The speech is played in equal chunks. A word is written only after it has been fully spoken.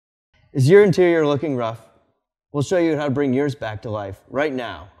Is your interior looking rough? We'll show you how to bring yours back to life right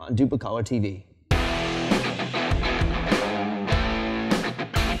now on Dupli-Color TV.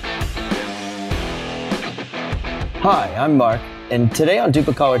 Hi, I'm Mark, and today on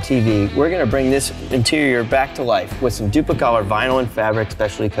Dupli-Color TV, we're going to bring this interior back to life with some Dupli-Color Vinyl and Fabric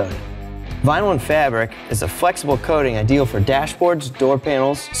Specialty Coating. Vinyl and Fabric is a flexible coating ideal for dashboards, door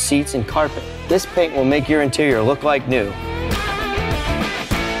panels, seats, and carpet. This paint will make your interior look like new.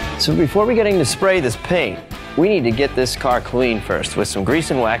 So before we get into spray this paint, we need to get this car clean first with some grease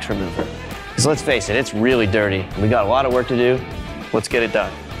and wax remover. Because let's face it, it's really dirty. We got a lot of work to do. Let's get it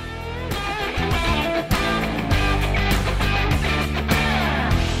done.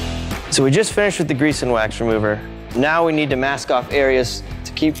 So we just finished with the grease and wax remover. Now we need to mask off areas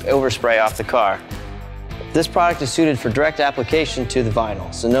to keep overspray off the car. This product is suited for direct application to the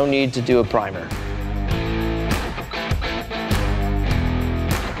vinyl, so no need to do a primer.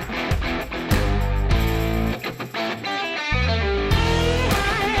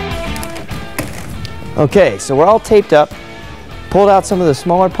 Okay, so we're all taped up, pulled out some of the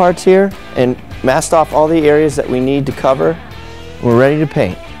smaller parts here, and masked off all the areas that we need to cover. We're ready to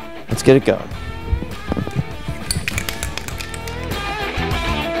paint. Let's get it going.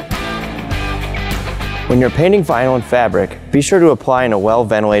 When you're painting vinyl and fabric, be sure to apply in a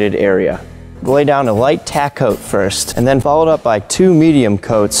well-ventilated area. Lay down a light tack coat first, and then followed up by 2 medium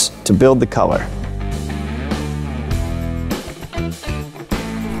coats to build the color.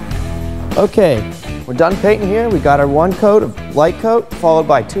 Okay, we're done painting here. We got our 1 coat of light coat, followed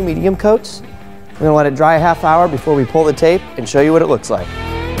by 2 medium coats. We're gonna let it dry a half hour before we pull the tape and show you what it looks like.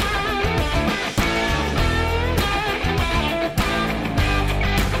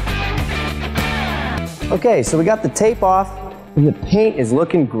 Okay, so we got the tape off, and the paint is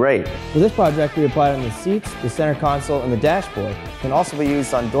looking great. For this project, we applied on the seats, the center console, and the dashboard. It can also be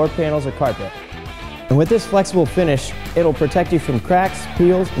used on door panels or carpet. And with this flexible finish, it'll protect you from cracks,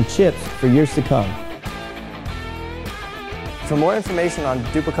 peels, and chips for years to come. For more information on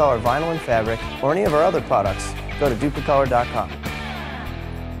Dupli-Color Vinyl and Fabric, or any of our other products, go to duplicolor.com.